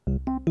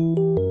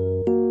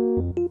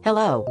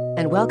Hello,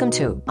 and welcome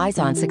to Eyes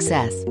on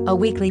Success, a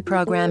weekly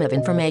program of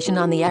information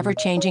on the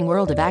ever-changing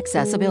world of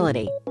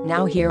accessibility.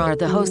 Now here are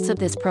the hosts of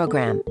this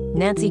program,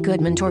 Nancy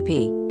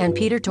Goodman-Torpey and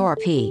Peter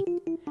Torpey.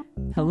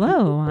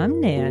 Hello,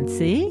 I'm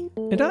Nancy.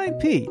 And I'm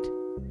Pete.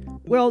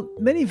 Well,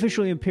 many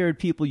visually impaired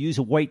people use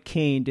a white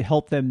cane to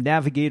help them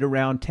navigate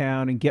around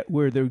town and get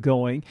where they're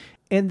going.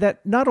 And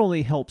that not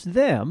only helps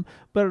them,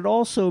 but it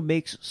also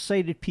makes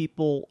sighted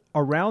people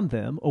around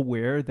them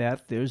aware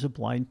that there's a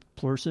blind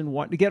person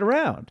wanting to get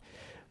around.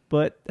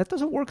 But that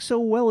doesn't work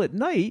so well at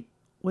night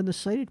when the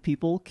sighted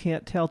people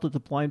can't tell that the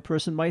blind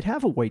person might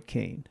have a white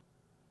cane.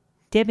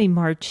 Debbie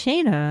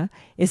Marchena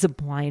is a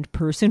blind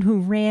person who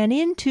ran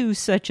into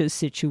such a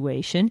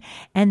situation,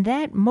 and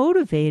that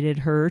motivated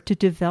her to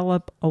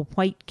develop a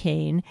white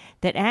cane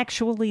that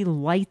actually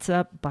lights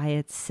up by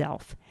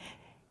itself.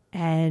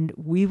 And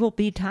we will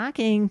be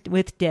talking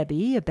with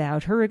Debbie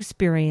about her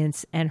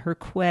experience and her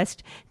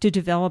quest to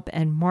develop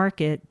and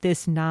market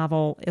this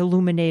novel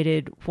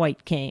illuminated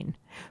white cane.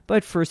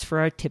 But first for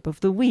our tip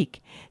of the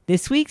week.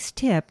 This week's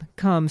tip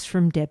comes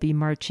from Debbie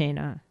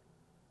Marchena.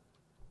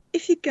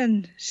 If you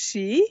can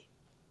see,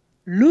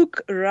 look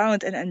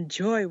around and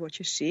enjoy what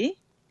you see.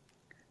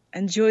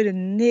 Enjoy the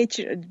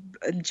nature,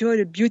 enjoy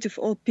the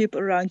beautiful people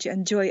around you,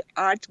 enjoy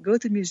art, go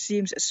to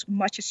museums as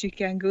much as you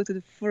can, go to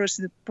the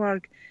forest, the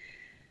park.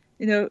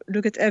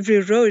 Look at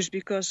every rose,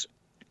 because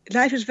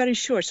life is very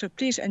short, so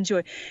please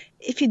enjoy.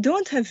 If you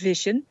don't have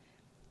vision,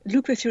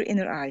 look with your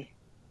inner eye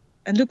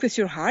and look with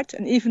your heart.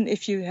 And even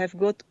if you have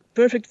got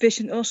perfect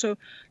vision, also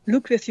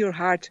look with your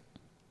heart,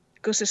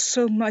 because there's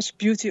so much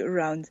beauty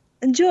around.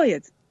 Enjoy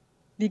it.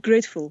 Be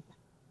grateful.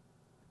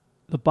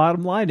 The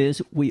bottom line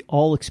is we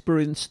all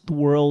experience the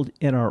world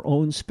in our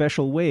own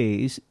special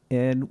ways,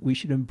 and we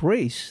should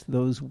embrace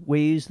those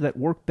ways that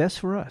work best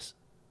for us.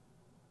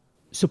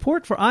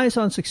 Support for Eyes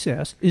on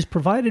Success is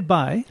provided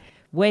by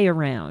Way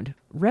Around,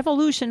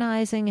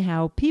 revolutionizing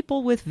how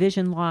people with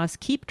vision loss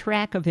keep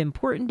track of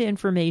important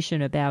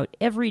information about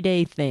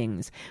everyday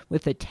things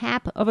with the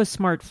tap of a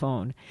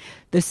smartphone.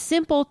 The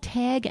simple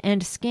tag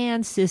and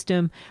scan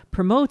system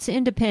promotes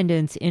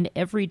independence in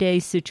everyday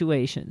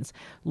situations.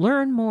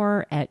 Learn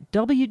more at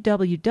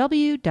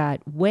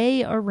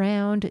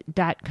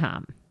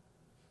www.wayaround.com.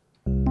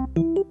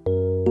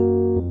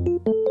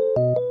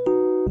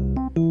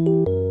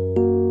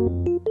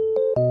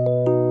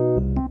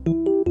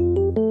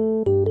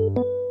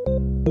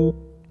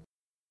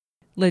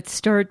 Let's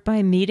start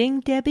by meeting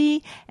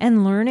Debbie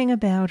and learning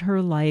about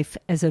her life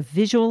as a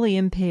visually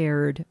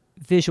impaired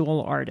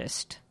visual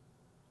artist.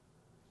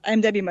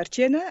 I'm Debbie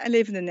Marchena. I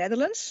live in the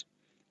Netherlands.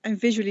 I'm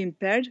visually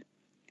impaired.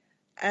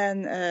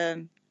 And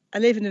I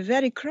live in a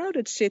very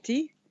crowded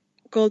city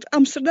called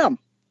Amsterdam.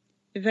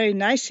 A very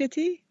nice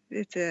city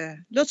with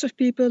lots of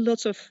people,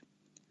 lots of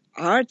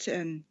art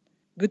and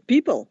good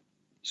people.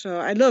 So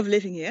I love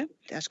living here.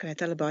 What can I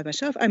tell about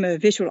myself? I'm a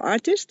visual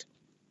artist,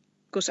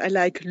 because I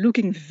like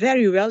looking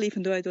very well,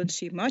 even though I don't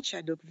see much. I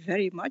look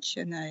very much,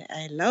 and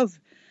I love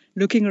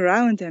looking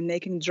around and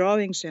making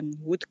drawings and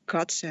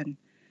woodcuts and,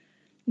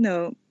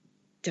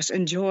 just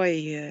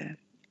enjoy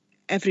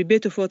every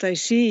bit of what I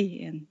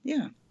see. And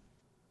yeah.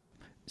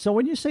 So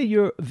when you say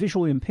you're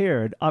visually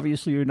impaired,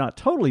 obviously you're not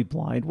totally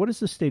blind. What is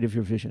the state of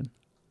your vision?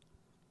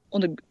 On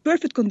the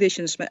perfect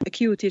conditions, my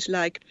acuity is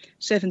like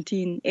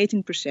 17,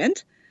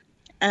 18%.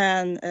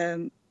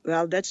 And,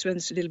 that's when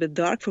it's a little bit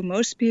dark for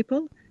most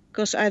people,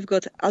 because I've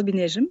got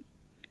albinism.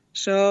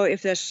 So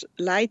if there's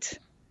light,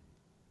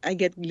 I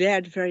get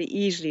glared very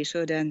easily.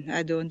 So then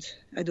I don't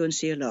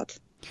see a lot.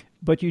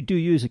 But you do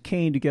use a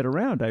cane to get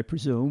around, I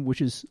presume,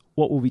 which is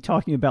what we'll be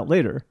talking about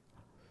later.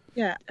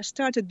 Yeah, I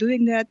started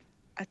doing that,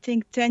 I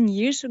think, 10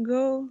 years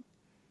ago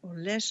or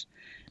less,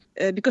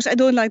 because I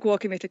don't like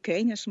walking with a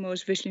cane, as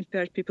most visually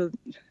impaired people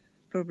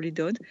probably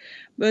don't.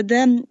 But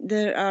then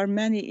there are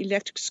many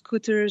electric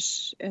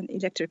scooters and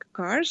electric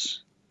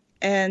cars,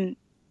 and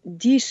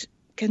these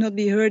cannot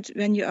be heard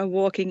when you are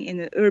walking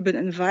in an urban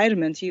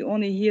environment. You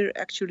only hear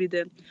actually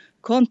the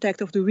contact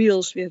of the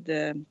wheels with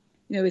the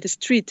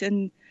street.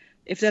 And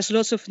if there's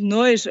lots of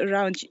noise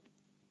around,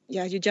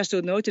 you just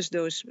don't notice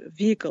those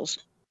vehicles.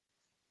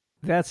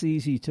 That's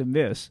easy to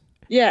miss.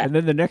 Yeah. And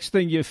then the next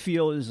thing you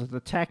feel is the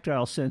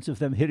tactile sense of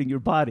them hitting your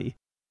body.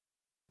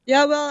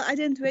 Yeah, well, I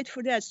didn't wait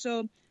for that.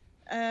 So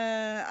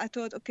I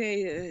thought,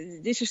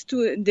 this is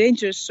too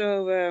dangerous.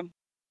 So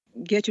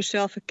get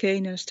yourself a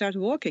cane and start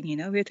walking,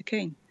 with a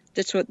cane.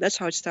 That's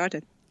how it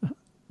started.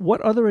 What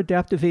other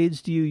adaptive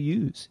aids do you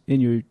use in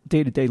your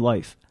day-to-day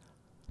life?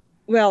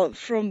 Well,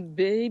 from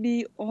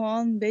baby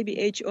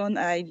age on,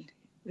 I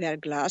wear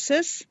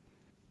glasses.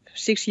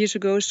 6 years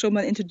ago,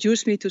 someone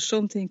introduced me to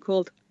something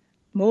called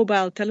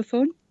mobile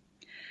telephone.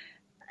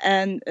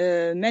 And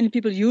many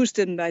people used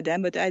them by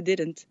then, but I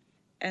didn't.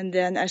 And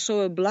then I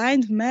saw a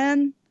blind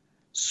man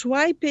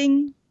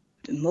swiping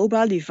the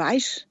mobile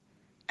device.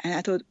 And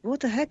I thought,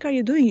 what the heck are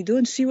you doing? You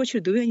don't see what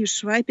you're doing. You're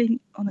swiping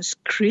on a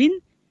screen.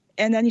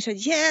 And then he said,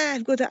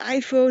 I've got an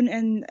iPhone.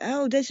 And,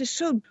 this is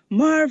so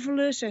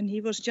marvelous. And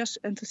he was just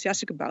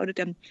enthusiastic about it.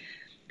 And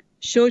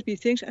showed me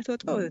things. I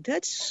thought,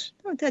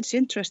 that's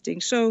interesting.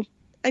 So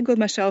I got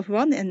myself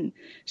one, and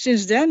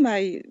since then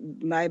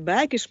my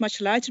bag is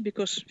much lighter,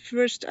 because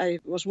first I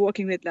was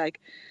working with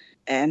like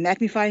a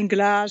magnifying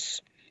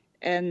glass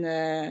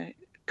and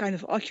kind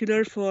of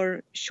ocular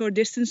for short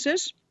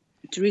distances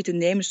to read the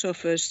names of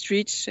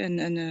streets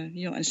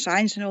and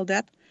signs and all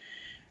that,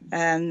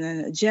 and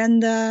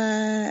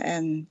agenda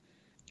and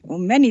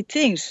many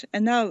things.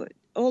 And now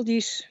all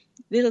these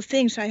little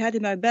things I had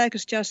in my bag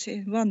is just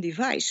in one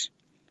device.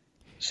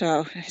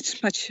 So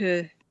it's much,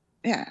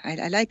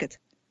 I like it.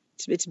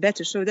 It's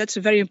better. So that's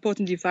a very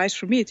important device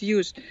for me to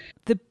use.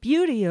 The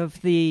beauty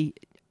of the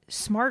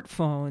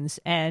smartphones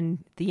and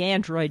the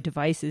Android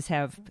devices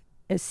have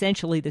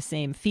essentially the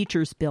same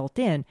features built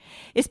in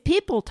is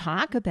people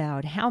talk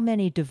about how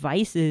many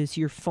devices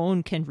your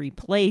phone can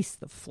replace: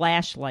 the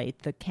flashlight,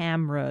 the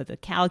camera, the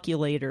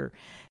calculator.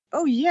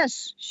 Oh,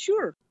 yes,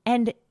 sure.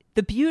 And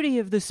the beauty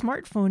of the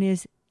smartphone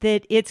is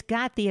that it's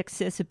got the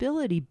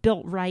accessibility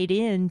built right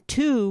in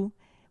to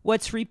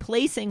what's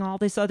replacing all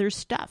this other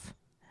stuff.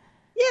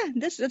 Yeah,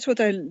 that's what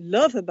I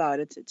love about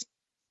it.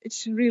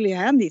 It's a really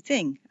handy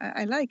thing.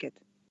 I like it,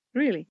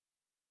 really.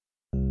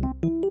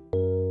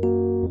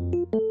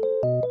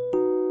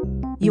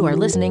 You are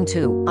listening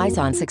to Eyes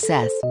on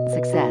Success.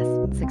 Success,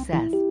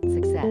 success,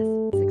 success,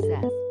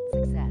 success,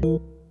 success.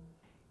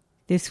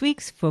 This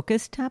week's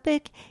focus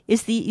topic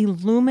is the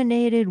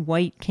illuminated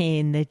white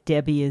cane that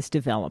Debbie is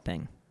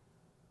developing.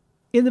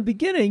 In the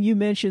beginning, you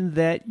mentioned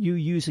that you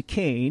use a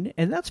cane,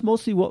 and that's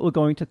mostly what we're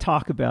going to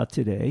talk about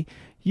today.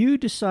 You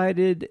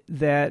decided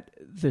that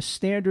the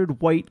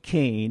standard white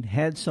cane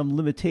had some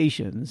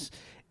limitations,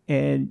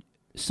 and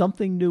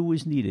something new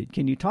was needed.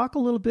 Can you talk a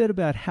little bit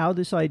about how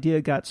this idea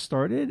got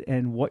started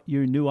and what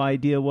your new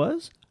idea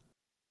was?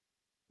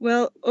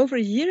 Well, over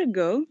a year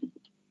ago,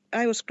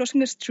 I was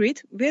crossing the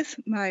street with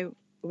my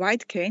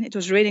white cane. It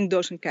was raining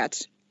dogs and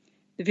cats.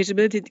 The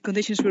visibility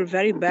conditions were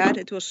very bad.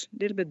 It was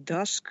a little bit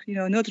dusk,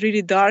 not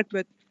really dark.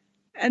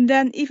 And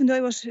then, even though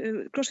I was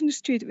crossing the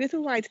street with a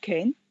white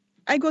cane,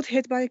 I got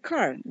hit by a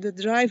car. The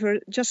driver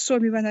just saw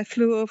me when I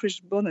flew over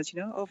his bonnet,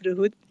 over the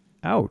hood.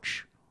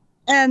 Ouch.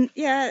 And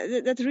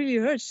yeah, that really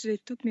hurts. They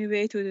took me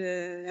away to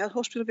the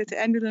hospital with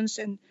the ambulance,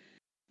 and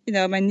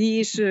my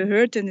knee is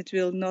hurt and it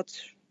will not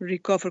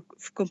recover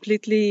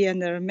completely,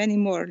 and there are many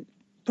more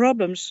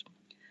problems.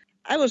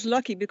 I was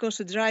lucky because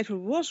the driver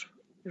was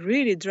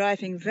really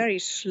driving very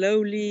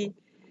slowly,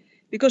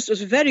 because it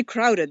was very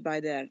crowded by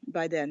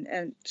then,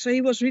 and so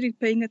he was really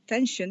paying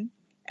attention,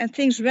 and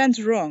things went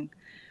wrong.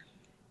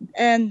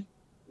 And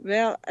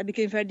well, I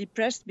became very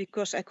depressed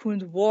because I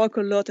couldn't walk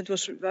a lot.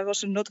 I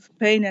was in a lot of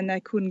pain, and I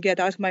couldn't get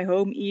out of my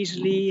home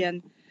easily.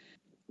 And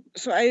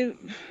so I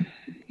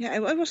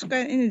was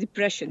kind of in a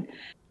depression.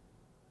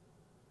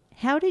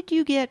 How did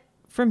you get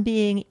from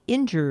being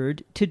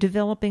injured to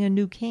developing a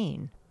new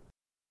cane?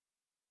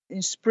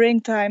 In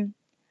springtime,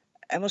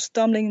 I was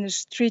stumbling in the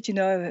street,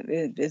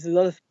 with a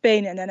lot of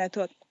pain. And then I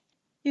thought,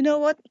 you know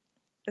what?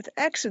 That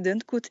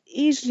accident could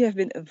easily have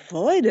been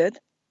avoided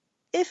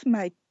if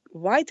my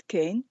white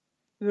cane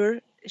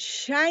were a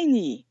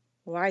shiny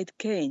white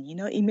cane,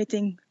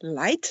 emitting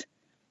light.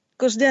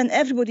 Because then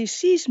everybody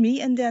sees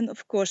me, and then,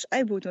 of course,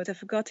 I would not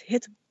have got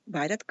hit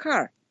by that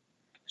car.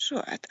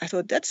 So I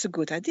thought that's a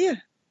good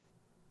idea.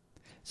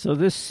 So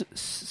this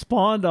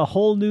spawned a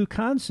whole new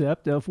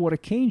concept of what a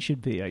cane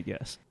should be, I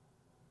guess.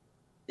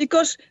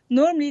 Because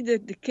normally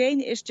the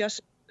cane is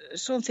just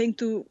something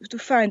to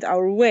find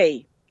our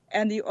way.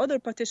 And the other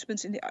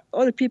participants,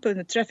 other people in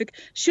the traffic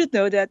should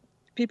know that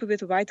people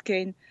with a white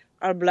cane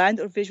are blind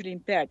or visually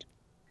impaired.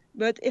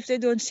 But if they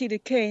don't see the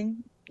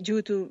cane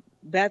due to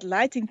bad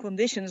lighting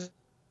conditions,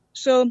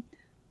 so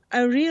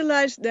I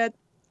realized that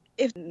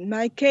if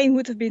my cane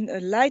would have been a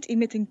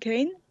light-emitting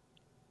cane,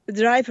 the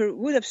driver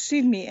would have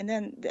seen me, and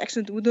then the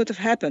accident would not have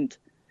happened.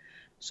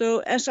 So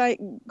as I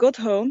got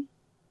home,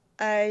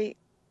 I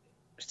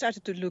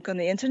started to look on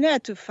the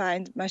internet to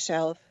find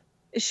myself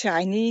a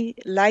shiny,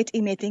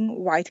 light-emitting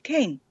white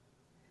cane.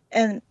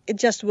 And it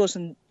just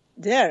wasn't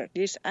there. At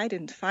least I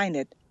didn't find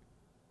it.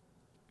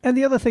 And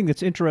the other thing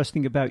that's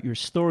interesting about your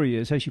story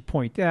is, as you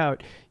point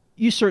out,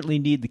 you certainly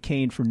need the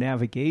cane for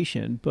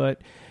navigation,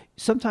 but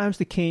sometimes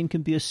the cane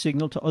can be a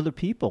signal to other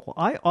people.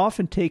 I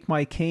often take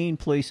my cane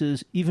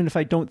places, even if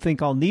I don't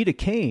think I'll need a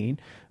cane,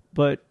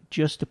 but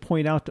just to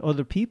point out to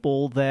other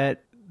people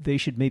that they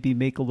should maybe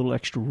make a little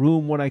extra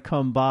room when I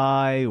come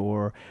by,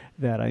 or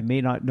that I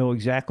may not know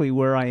exactly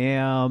where I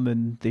am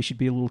and they should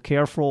be a little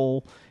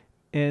careful.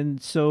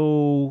 And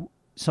so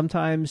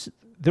sometimes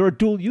there are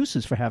dual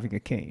uses for having a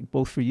cane,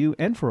 both for you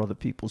and for other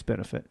people's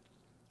benefit.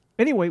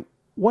 Anyway,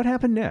 what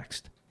happened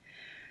next?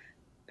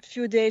 A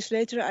few days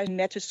later, I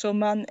met with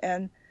someone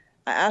and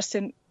I asked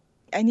him,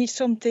 I need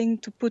something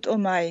to put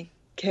on my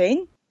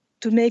cane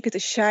to make it a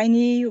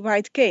shiny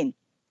white cane.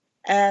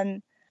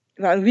 And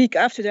a week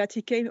after that,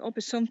 he came up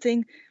with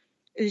something.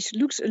 It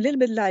looks a little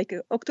bit like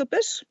an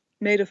octopus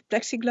made of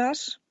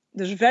plexiglass.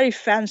 It was very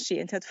fancy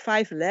and had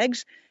 5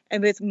 legs.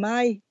 And with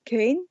my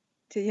cane,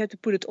 you had to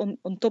put it on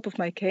top of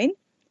my cane,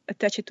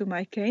 attach it to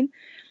my cane.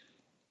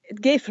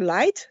 it gave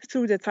light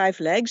through the 5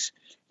 legs,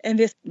 and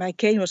with my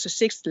cane was the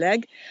 6th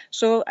leg.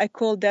 So I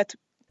called that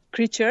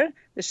creature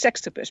the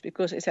sextopus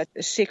because it had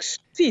 6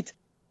 feet.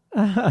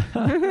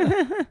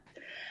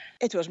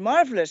 It was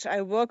marvelous.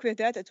 I worked with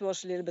that. It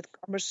was a little bit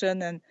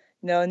cumbersome and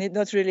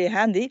not really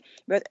handy,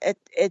 but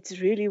it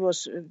really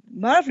was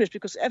marvelous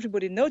because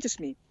everybody noticed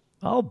me.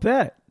 I'll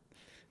bet.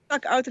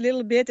 Stuck out a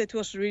little bit. It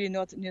was really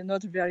not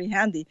very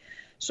handy.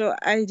 So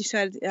I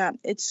decided,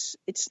 it's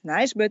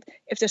nice, but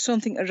if there's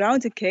something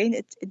around the cane,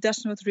 it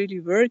does not really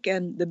work,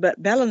 and the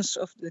balance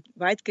of the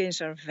white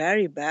canes are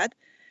very bad.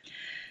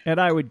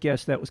 And I would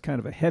guess that was kind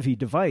of a heavy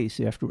device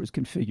after it was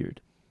configured.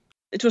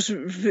 It was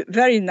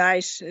very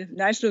nice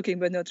looking,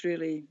 but not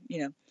really,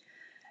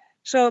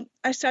 So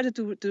I started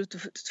to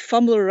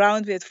fumble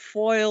around with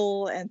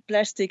foil and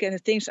plastic and the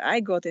things I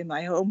got in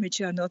my home,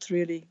 which are not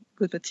really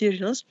good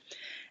materials.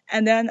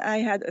 And then I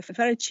had a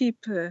very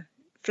cheap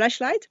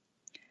flashlight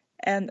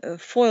and a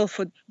foil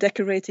for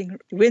decorating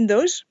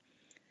windows.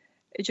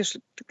 It's just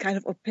kind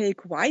of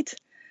opaque white.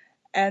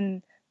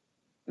 And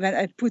when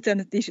I put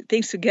these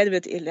things together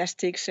with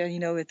elastics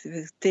and, with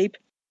tape,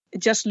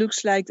 it just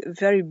looks like a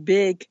very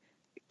big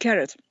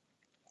carrot,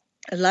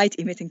 a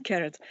light-emitting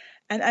carrot.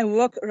 And I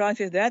walk around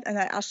with that, and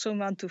I asked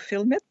someone to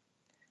film it.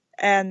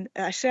 And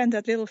I sent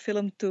that little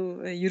film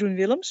to Jeroen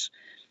Willems,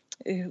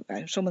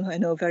 someone who I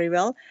know very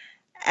well.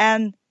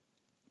 And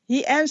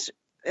he answered,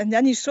 and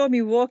then he saw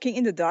me walking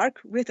in the dark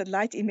with a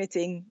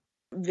light-emitting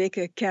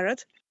big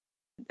carrot.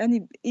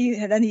 And he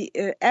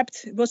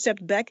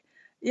WhatsApped back,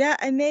 "Yeah,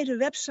 I made a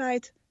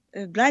website,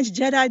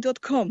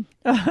 blindsjedi.com."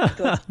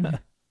 I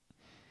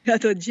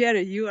thought,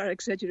 Jerry, you are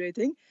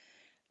exaggerating.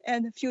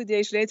 And a few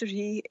days later,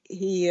 he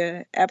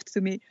apped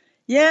to me,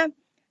 "Yeah,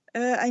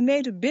 I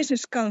made a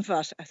business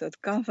canvas." I thought,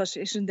 canvas,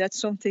 isn't that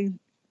something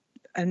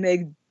I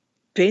make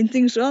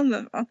paintings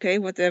on? Okay,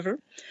 whatever.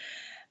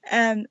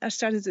 And I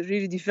started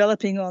really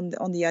developing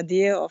on the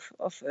idea of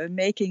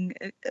making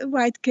a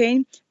white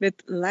cane with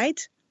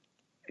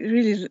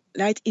really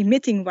light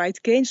emitting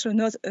white cane. So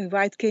not a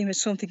white cane with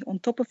something on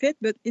top of it,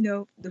 but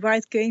the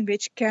white cane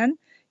which can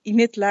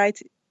emit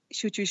light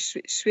should you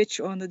switch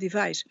on the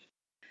device.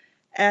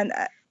 And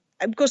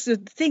because the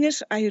thing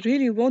is, I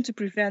really want to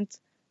prevent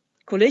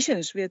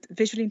collisions with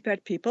visually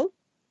impaired people.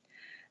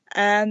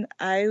 And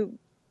I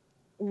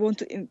want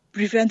to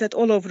prevent that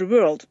all over the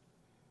world.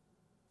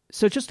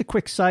 So just a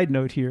quick side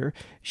note here.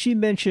 She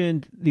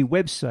mentioned the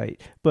website,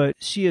 but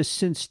she has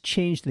since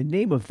changed the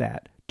name of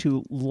that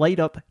to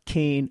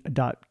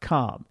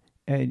lightupcane.com.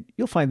 And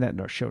you'll find that in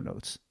our show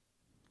notes.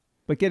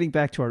 But getting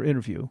back to our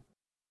interview.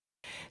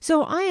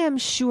 So I am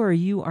sure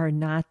you are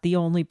not the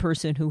only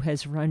person who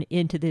has run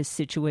into this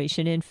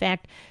situation. In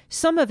fact,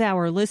 some of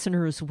our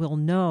listeners will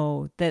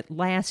know that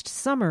last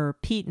summer,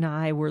 Pete and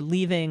I were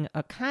leaving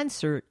a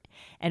concert,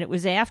 and it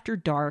was after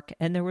dark,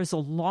 and there was a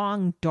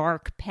long,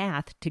 dark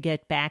path to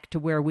get back to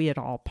where we had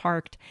all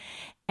parked.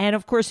 And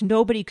of course,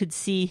 nobody could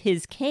see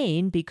his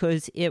cane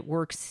because it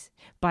works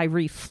by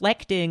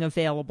reflecting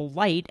available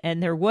light,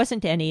 and there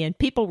wasn't any, and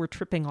people were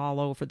tripping all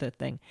over the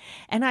thing.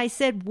 And I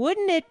said,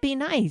 wouldn't it be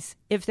nice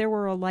if there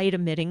were a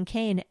light-emitting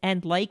cane?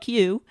 And like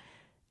you,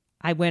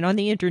 I went on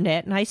the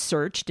internet and I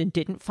searched and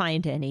didn't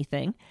find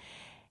anything.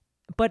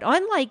 But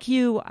unlike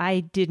you,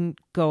 I didn't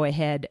go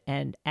ahead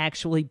and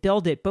actually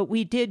build it, but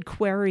we did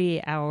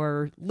query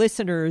our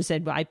listeners,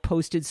 and I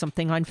posted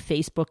something on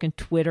Facebook and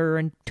Twitter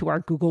and to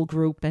our Google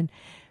group, and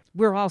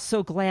we're all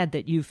so glad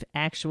that you've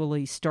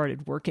actually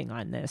started working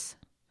on this.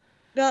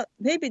 Well,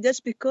 maybe that's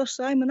because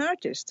I'm an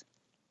artist.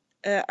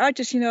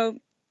 Artists,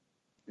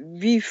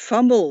 we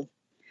fumble.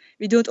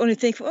 We don't only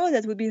think,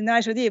 that would be a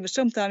nice idea, but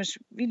sometimes,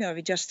 we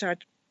just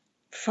start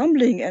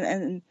fumbling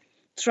and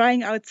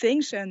trying out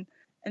things. And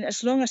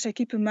as long as I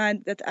keep in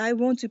mind that I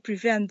want to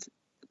prevent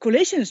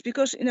collisions,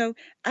 because,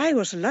 I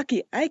was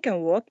lucky. I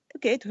can walk.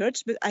 Okay, it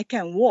hurts, but I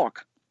can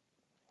walk.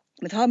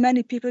 But how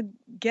many people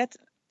get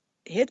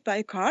hit by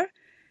a car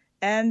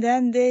and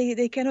then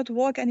they cannot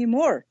walk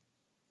anymore,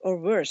 or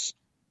worse?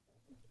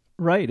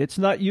 Right. It's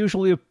not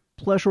usually a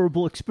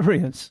pleasurable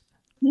experience.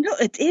 No,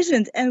 it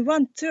isn't. And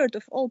 1/3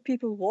 of all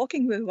people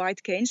walking with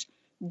white canes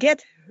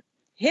get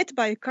hit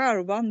by a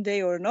car one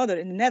day or another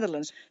in the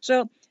Netherlands.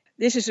 So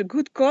this is a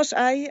good cause.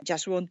 I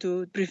just want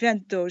to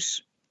prevent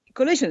those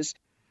collisions.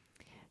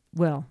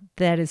 Well,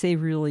 that is a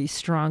really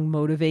strong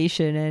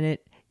motivation, and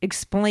it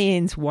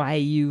explains why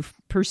you've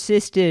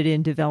persisted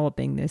in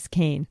developing this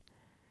cane.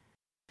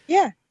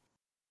 Yeah.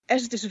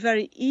 As it is a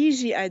very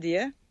easy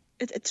idea,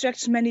 it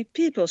attracts many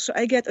people. So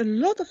I get a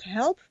lot of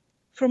help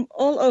from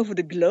all over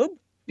the globe,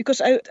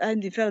 because I'm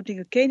developing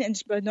a cane, and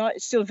by now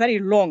it's still very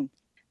long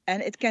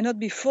and it cannot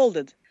be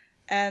folded.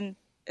 And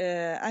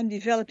I'm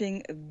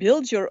developing a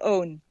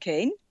build-your-own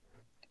cane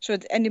so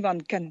that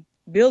anyone can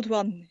build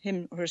one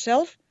him or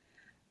herself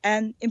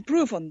and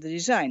improve on the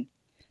design.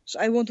 So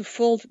I want to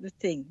fold the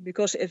thing,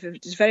 because if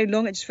it's very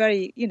long, it's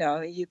very,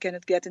 you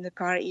cannot get in the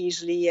car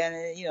easily, and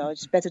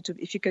it's better to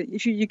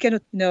if you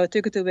cannot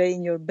take it away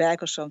in your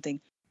bag or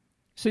something.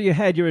 So you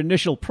had your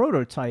initial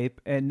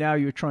prototype, and now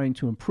you're trying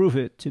to improve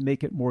it to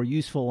make it more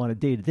useful on a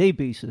day-to-day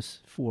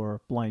basis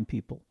for blind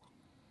people.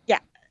 Yeah,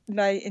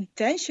 my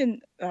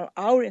intention,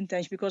 our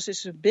intention, because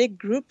it's a big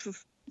group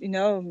of,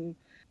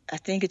 I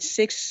think it's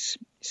 6,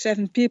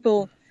 7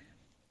 people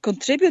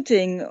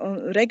contributing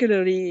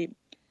regularly.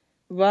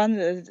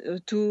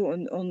 1, 2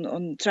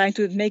 on trying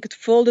to make it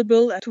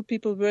foldable, and 2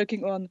 people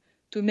working on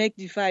to make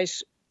the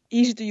device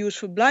easy to use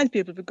for blind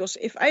people. Because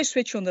if I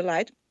switch on the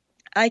light,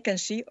 I can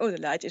see,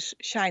 the light is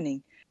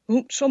shining.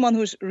 Someone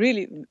who's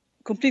really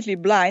completely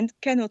blind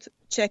cannot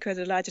check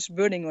whether the light is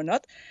burning or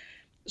not.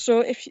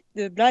 So if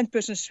the blind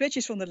person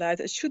switches on the light,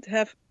 it should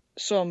have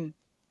some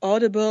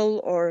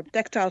audible or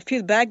tactile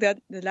feedback that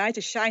the light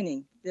is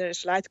shining. There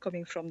is light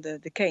coming from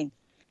the cane.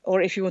 Or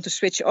if you want to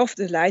switch off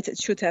the light,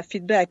 it should have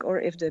feedback. Or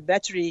if the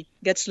battery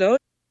gets low.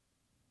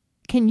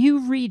 Can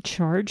you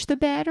recharge the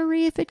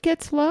battery if it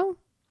gets low?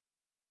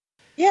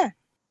 Yeah,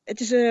 it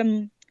is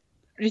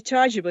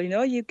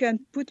rechargeable. You can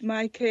put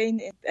my cane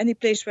in any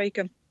place where you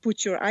can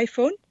put your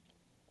iPhone,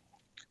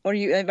 or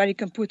where you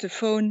can put a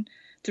phone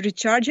to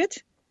recharge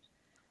it.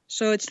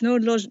 So it's no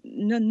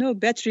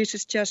batteries.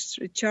 It's just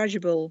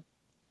rechargeable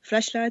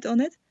flashlight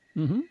on it.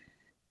 Mm-hmm.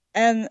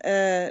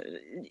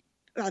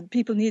 And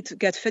people need to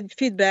get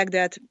feedback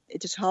that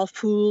it is half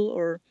full,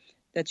 or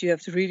that you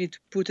have to really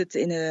put it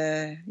in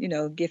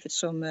give it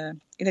some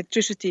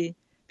electricity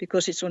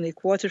because it's only a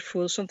quarter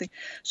full, something.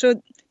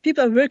 So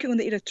people are working on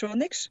the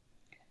electronics,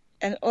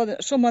 and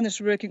someone is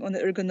working on the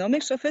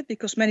ergonomics of it,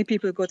 because many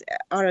people got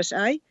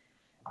RSI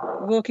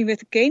walking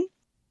with a cane.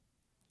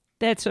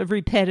 That's a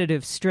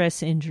repetitive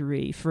stress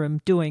injury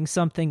from doing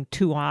something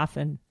too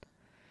often.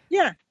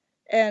 Yeah.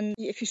 And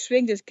if you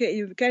swing the cane,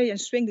 you carry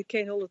and swing the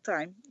cane all the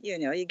time,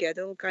 you get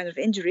all kind of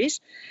injuries.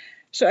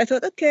 So I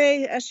thought,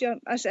 okay, as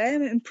I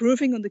am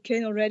improving on the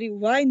cane already,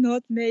 why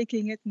not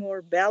making it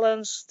more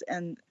balanced,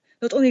 and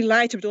not only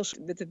lighter, but also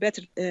with a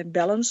better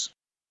balance.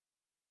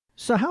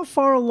 So how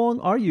far along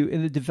are you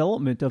in the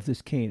development of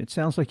this cane? It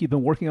sounds like you've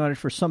been working on it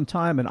for some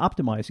time and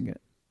optimizing it.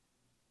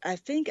 I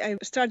think I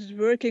started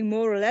working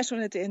more or less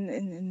on it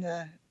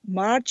in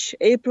March,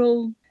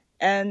 April,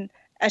 and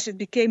as it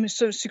became a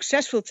so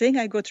successful thing,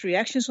 I got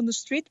reactions on the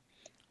street.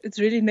 It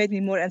really made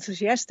me more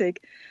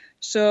enthusiastic.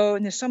 So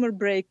in the summer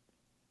break,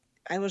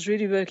 I was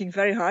really working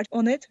very hard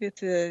on it with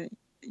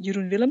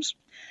Jeroen Willems.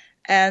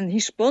 And he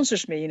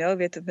sponsors me,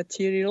 with the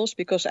materials,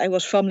 because I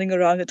was fumbling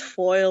around with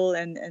foil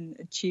and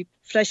cheap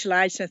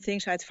flashlights and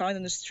things I'd found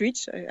on the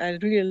streets. I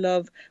really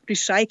love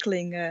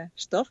recycling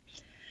stuff.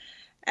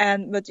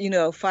 But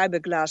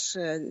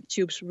fiberglass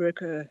tubes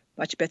work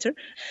much better.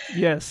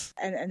 Yes.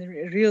 And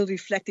real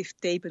reflective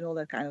tape and all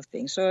that kind of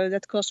thing. So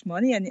that costs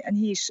money, and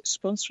he's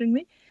sponsoring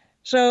me.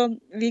 So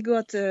we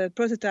got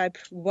prototype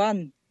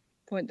 1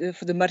 for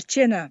the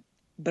Marchena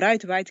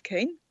bright white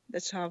cane.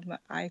 That's how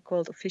I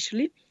call it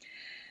officially.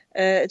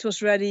 It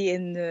was ready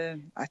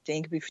in, I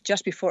think,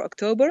 just before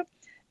October.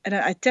 And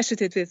I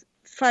tested it with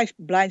 5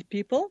 blind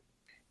people.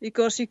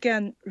 Because you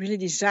can really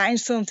design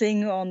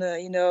something on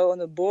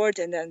a board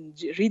and then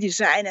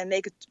redesign and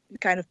make it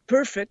kind of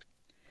perfect.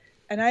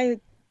 And I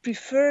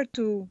prefer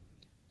to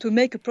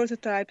make a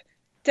prototype,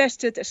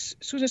 test it as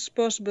soon as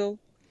possible,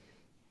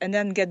 and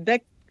then get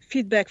back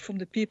feedback from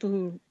the people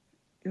who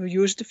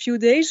use it a few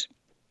days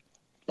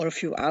or a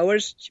few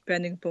hours,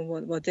 depending upon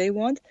what they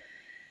want.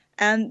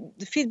 And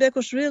the feedback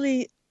was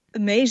really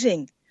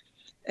amazing.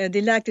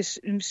 They like the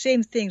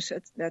same things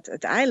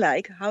that I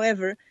like.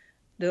 However,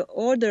 the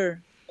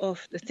order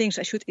of the things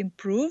I should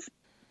improve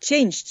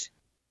changed.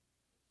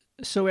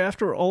 So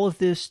after all of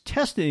this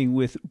testing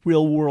with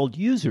real-world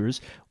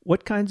users,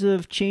 what kinds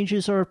of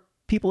changes are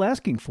people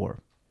asking for?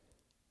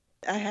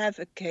 I have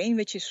a cane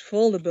which is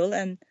foldable,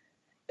 and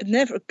it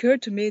never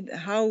occurred to me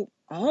how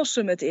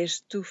awesome it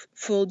is to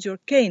fold your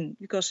cane,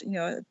 because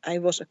I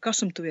was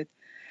accustomed to it.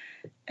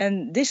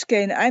 And this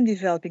cane I'm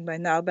developing by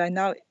now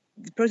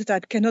the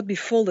prototype cannot be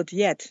folded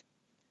yet.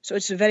 So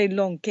it's a very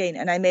long cane,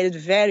 and I made it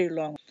very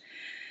long.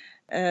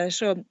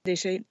 So they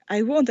say,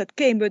 I want that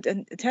cane, but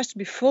it has to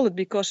be folded,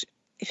 because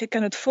if I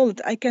cannot fold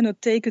it, I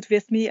cannot take it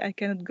with me. I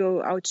cannot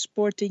go out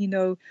sporting,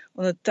 on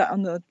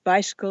a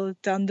bicycle,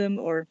 tandem.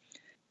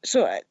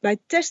 So by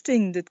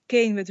testing the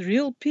cane with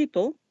real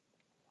people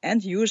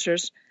and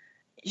users,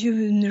 you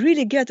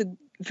really get a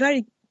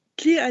very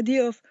clear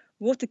idea of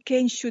what the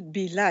cane should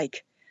be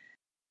like.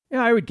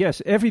 Yeah, I would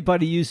guess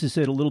everybody uses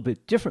it a little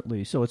bit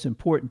differently, so it's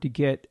important to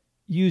get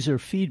user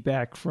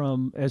feedback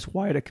from as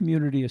wide a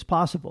community as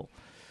possible.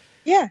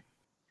 Yeah.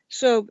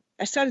 So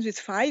I started with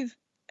 5,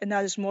 and now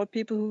there's more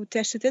people who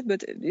tested it,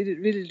 but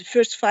really the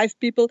first 5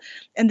 people,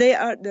 and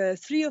the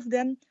 3 of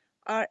them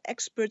are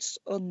experts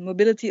on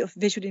mobility of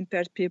visually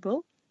impaired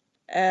people,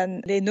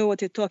 and they know what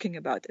they're talking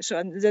about.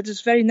 So that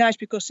is very nice,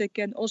 because they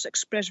can also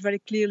express very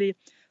clearly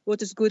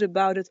what is good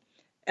about it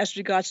as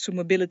regards to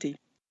mobility.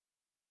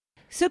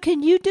 So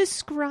can you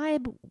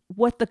describe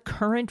what the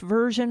current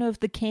version of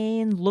the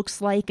cane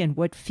looks like and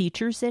what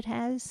features it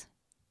has?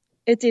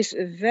 It is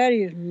a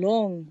very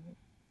long,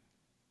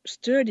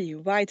 sturdy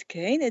white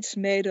cane. It's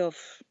made of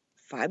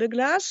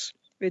fiberglass.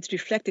 with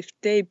reflective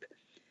tape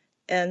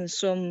and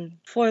some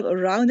foil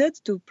around it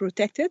to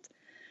protect it.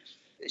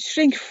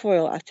 Shrink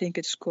foil, I think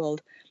it's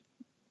called.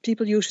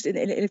 People use it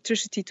in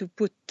electricity to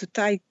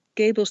tie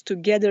cables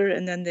together,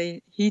 and then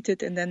they heat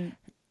it, and then...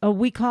 Oh,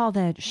 we call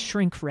that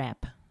shrink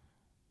wrap.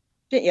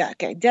 Yeah,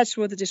 okay, that's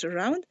what it is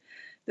around.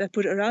 They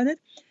put around it.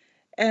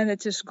 And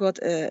it has got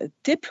a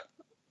tip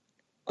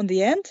on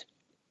the end,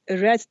 a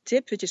red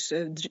tip, which is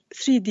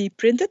 3D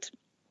printed.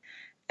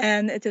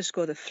 And it has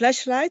got a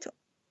flashlight,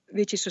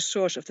 which is the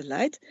source of the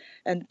light.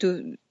 And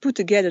to put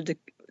together the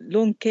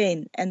long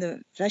cane and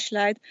the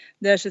flashlight,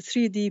 there's a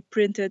 3D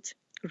printed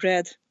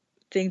red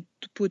thing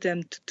to put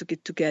them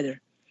together.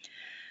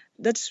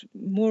 That's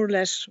more or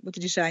less what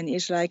the design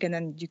is like. And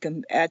then you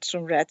can add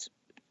some red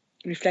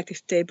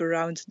reflective tape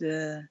around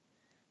the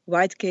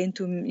white cane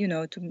to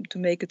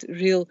make it a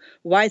real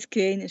white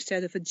cane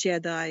instead of a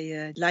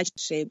Jedi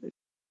lightsaber.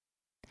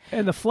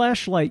 And the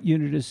flashlight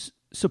unit is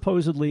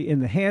supposedly in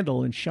the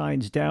handle and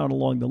shines down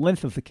along the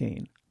length of the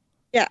cane.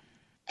 Yeah,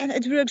 and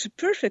it works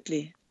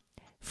perfectly.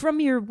 From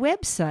your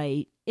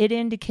website, it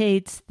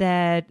indicates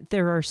that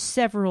there are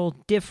several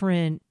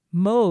different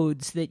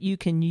modes that you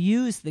can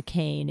use the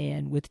cane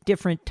in with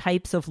different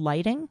types of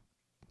lighting.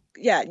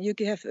 Yeah, you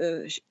can have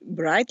a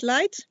bright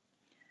light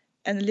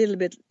and a little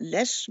bit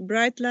less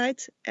bright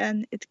light,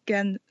 and it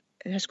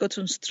has got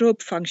some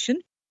strobe function.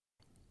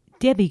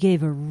 Debbie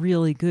gave a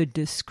really good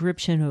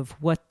description of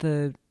what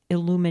the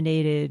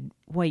illuminated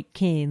white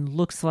cane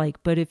looks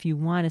like, but if you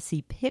want to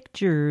see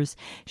pictures,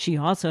 she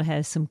also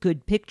has some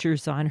good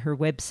pictures on her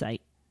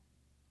website.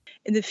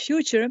 In the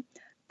future,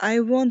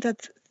 I want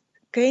that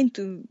cane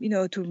to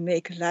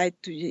make light.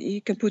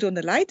 You can put on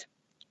the light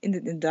in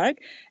the dark,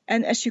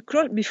 and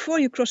before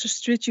you cross the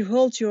street, you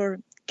hold your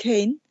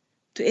cane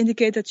to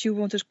indicate that you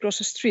want to cross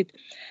the street.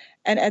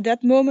 And at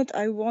that moment,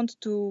 I want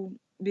to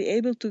be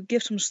able to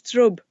give some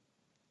strobe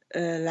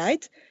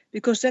light,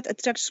 because that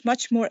attracts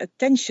much more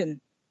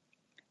attention.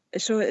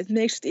 So it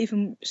makes it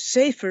even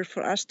safer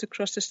for us to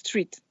cross the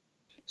street.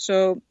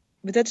 So,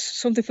 but that's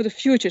something for the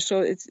future.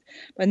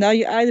 But now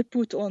you either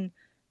put on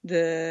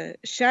the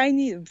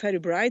shiny, very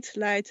bright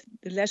light,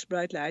 the less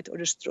bright light, or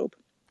the strobe.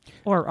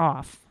 Or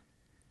off.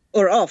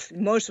 Or off.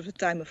 Most of the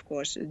time, of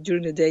course.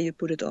 During the day, you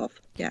put it off.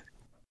 Yeah.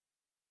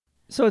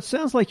 So it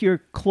sounds like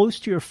you're close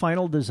to your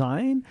final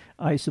design.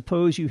 I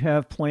suppose you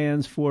have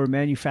plans for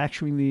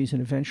manufacturing these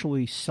and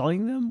eventually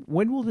selling them.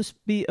 When will this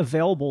be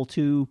available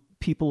to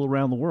people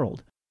around the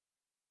world?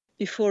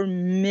 Before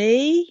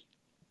May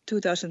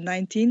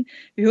 2019,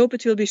 we hope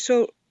it will be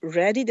so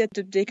ready that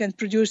they can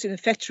produce in a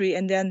factory,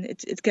 and then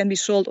it can be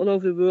sold all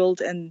over the world.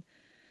 And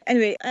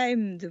anyway,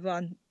 I'm the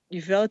one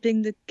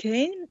developing the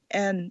cane,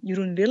 and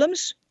Jeroen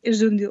Willems is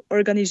doing the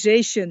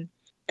organization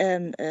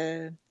and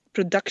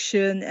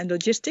production and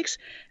logistics.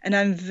 And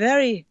I'm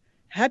very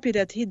happy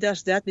that he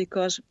does that,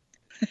 because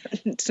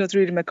it's not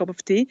really my cup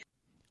of tea.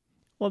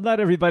 Well,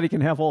 not everybody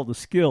can have all the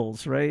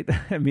skills, right?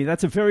 I mean,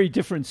 that's a very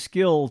different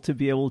skill to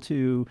be able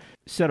to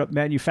set up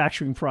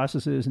manufacturing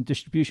processes and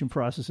distribution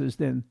processes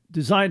than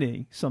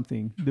designing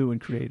something new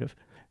and creative.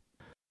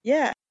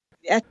 Yeah,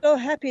 I'm so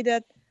happy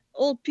that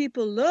all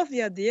people love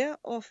the idea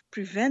of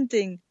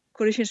preventing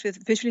collisions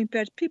with visually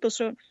impaired people.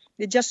 So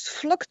they just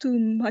flock to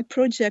my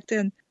project,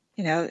 and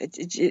I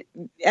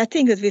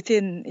think that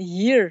within a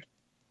year,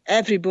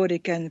 everybody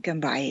can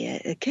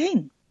buy a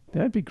cane.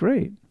 That'd be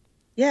great.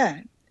 Yeah.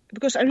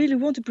 Because I really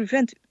want to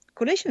prevent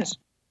collisions.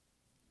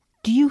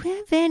 Do you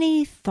have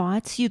any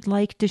thoughts you'd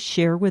like to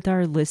share with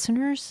our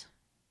listeners?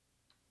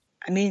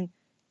 I mean,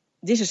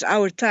 this is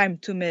our time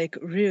to make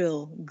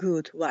real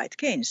good white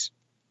canes,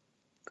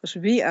 because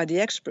we are the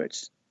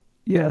experts.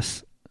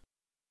 Yes.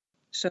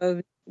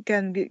 So we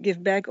can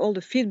give back all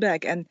the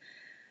feedback, and,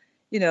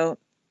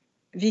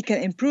 we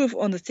can improve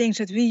on the things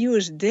that we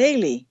use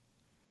daily.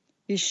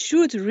 We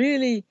should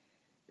really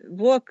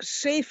walk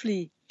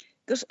safely.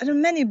 Because there are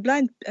many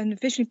blind and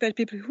visually impaired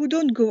people who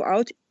don't go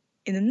out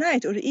in the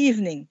night or the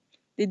evening.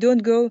 They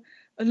don't go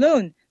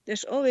alone.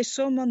 There's always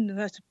someone who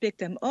has to pick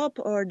them up,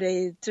 or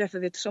they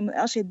travel with someone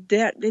else.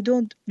 They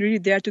don't really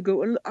dare to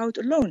go out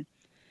alone.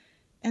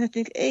 And I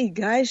think, hey,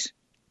 guys,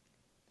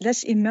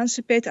 let's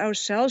emancipate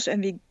ourselves,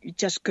 and we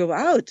just go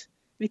out.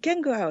 We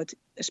can go out,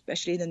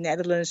 especially in the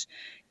Netherlands.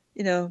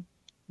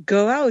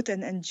 Go out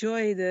and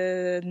enjoy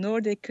the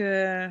Nordic,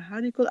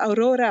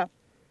 aurora.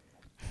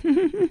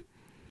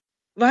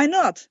 Why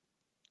not?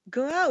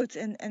 Go out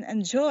and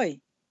enjoy.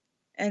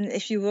 And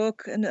if you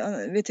walk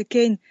with a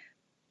cane,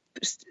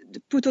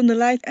 put on the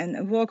light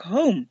and walk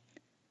home.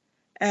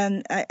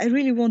 And I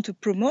really want to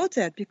promote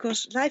that,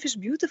 because life is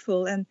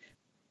beautiful, and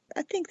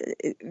I think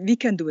that we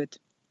can do it.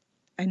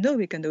 I know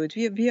we can do it.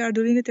 We are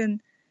doing it, and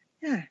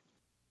yeah.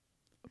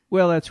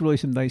 Well, that's really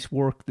some nice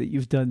work that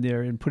you've done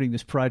there in putting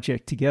this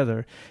project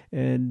together.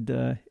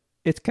 And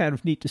it's kind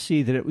of neat to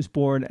see that it was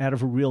born out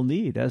of a real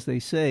need. As they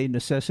say,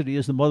 necessity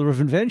is the mother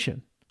of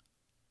invention.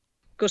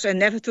 Because I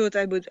never thought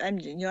I would. I'm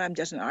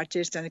just an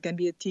artist and I can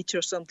be a teacher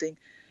or something.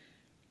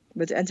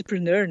 But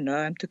entrepreneur, no,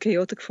 I'm too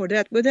chaotic for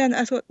that. But then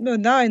I thought, no,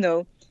 now I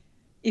know.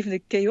 even the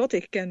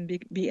chaotic can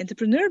be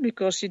entrepreneur,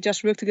 because you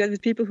just work together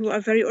with people who are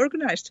very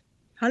organized.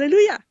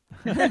 Hallelujah.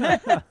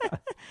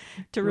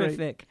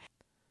 Terrific.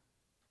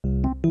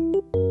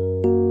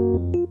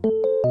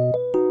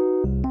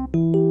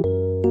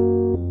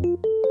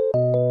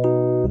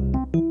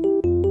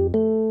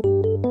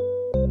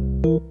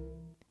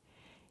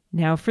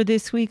 Now for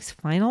this week's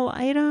final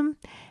item,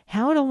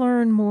 how to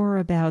learn more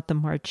about the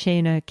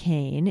Marchena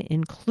cane,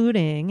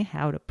 including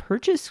how to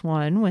purchase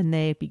one when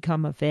they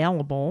become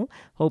available,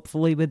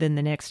 hopefully within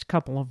the next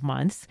couple of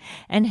months,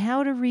 and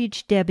how to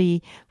reach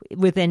Debbie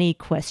with any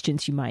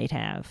questions you might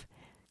have.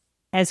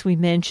 As we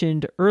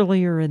mentioned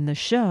earlier in the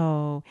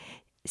show,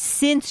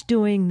 since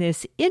doing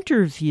this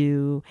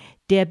interview,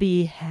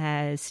 Debbie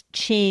has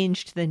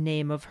changed the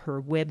name of her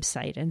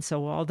website. And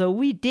so although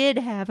we did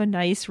have a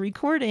nice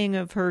recording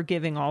of her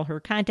giving all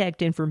her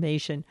contact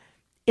information,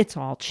 it's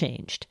all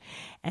changed.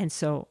 And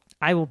so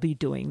I will be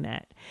doing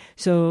that.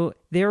 So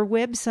their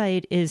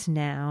website is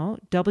now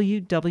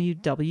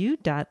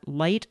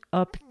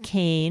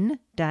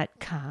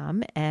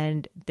www.lightupcane.com,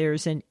 and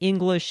there's an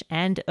English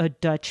and a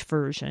Dutch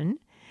version.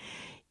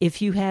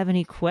 If you have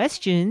any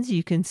questions,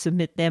 you can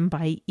submit them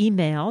by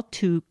email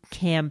to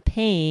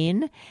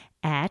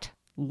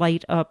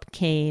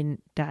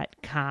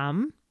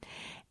campaign@lightupcane.com.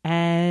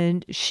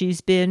 And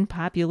she's been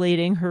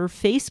populating her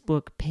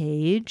Facebook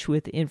page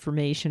with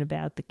information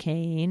about the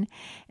cane,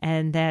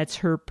 and that's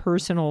her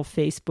personal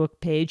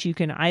Facebook page. You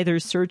can either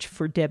search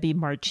for Debbie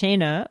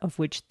Marchena, of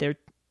which there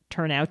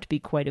turn out to be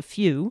quite a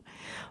few,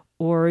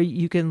 or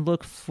you can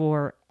look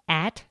for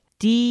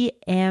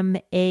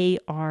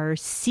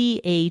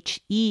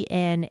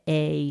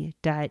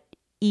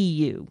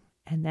 @DMARCHENA.EU,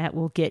 and that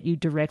will get you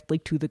directly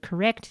to the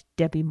correct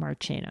Debbie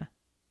Marchena.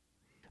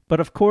 But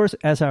of course,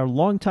 as our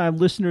longtime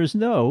listeners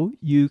know,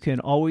 you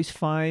can always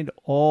find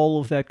all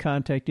of that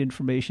contact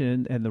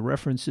information and the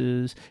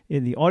references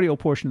in the audio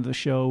portion of the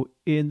show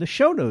in the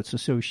show notes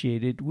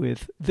associated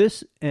with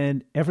this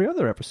and every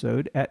other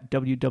episode at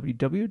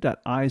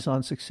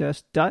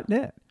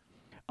www.eyesonsuccess.net.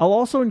 I'll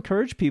also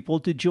encourage people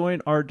to join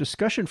our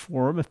discussion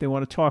forum if they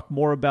want to talk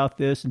more about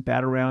this and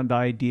bat around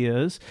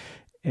ideas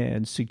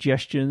and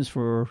suggestions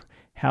for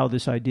how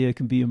this idea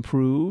can be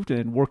improved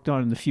and worked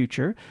on in the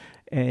future.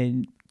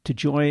 And to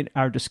join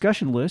our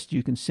discussion list,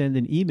 you can send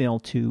an email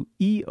to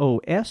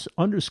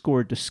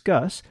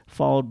EOS_discuss,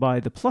 followed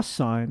by the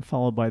 +,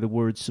 followed by the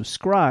word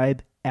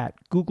subscribe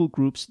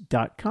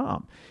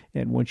 @googlegroups.com.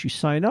 And once you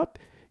sign up,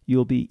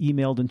 you'll be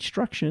emailed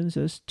instructions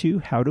as to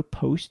how to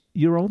post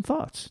your own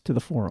thoughts to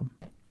the forum.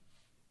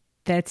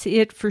 That's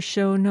it for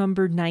show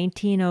number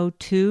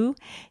 1902.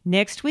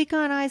 Next week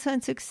on Eyes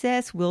on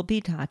Success, we'll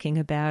be talking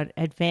about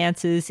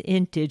advances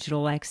in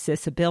digital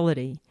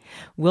accessibility.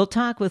 We'll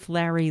talk with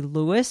Larry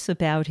Lewis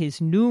about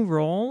his new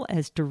role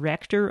as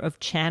Director of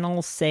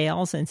Channel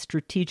Sales and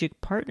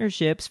Strategic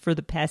Partnerships for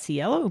the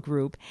Paciello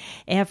Group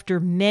after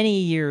many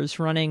years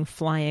running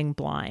Flying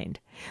Blind.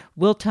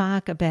 We'll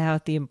talk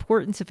about the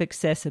importance of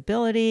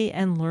accessibility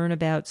and learn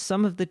about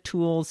some of the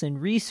tools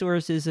and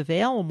resources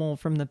available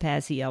from the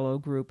Paciello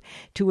Group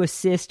to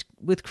assist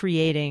with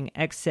creating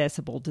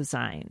accessible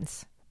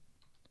designs.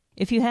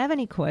 If you have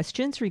any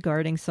questions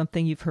regarding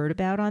something you've heard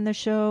about on the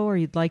show, or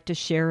you'd like to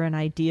share an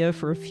idea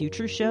for a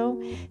future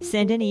show,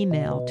 send an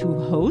email to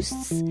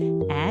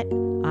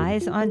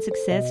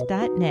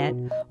hosts@eyesonsuccess.net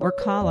or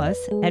call us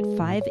at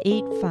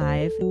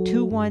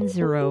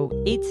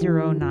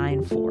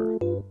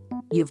 585-210-8094.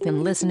 You've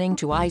been listening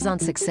to Eyes on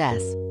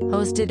Success,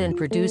 hosted and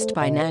produced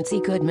by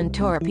Nancy Goodman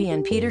Torpy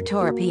and Peter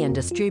Torpy and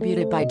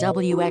distributed by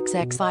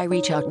WXXI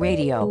Reach Out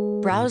Radio.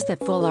 Browse the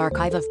full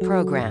archive of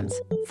programs,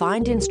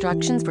 find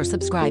instructions for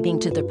subscribing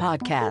to the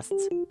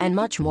podcasts, and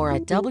much more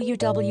at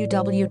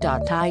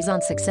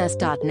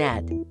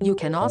www.eyesonsuccess.net. You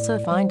can also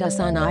find us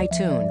on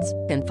iTunes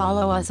and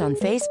follow us on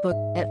Facebook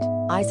at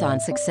Eyes on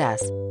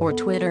Success or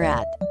Twitter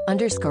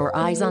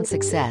 @_Eyes on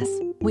Success.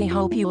 We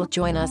hope you will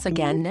join us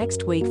again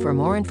next week for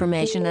more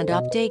information and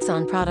updates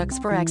on products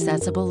for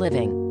accessible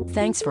living.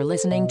 Thanks for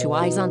listening to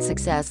Eyes on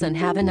Success and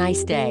have a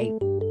nice day.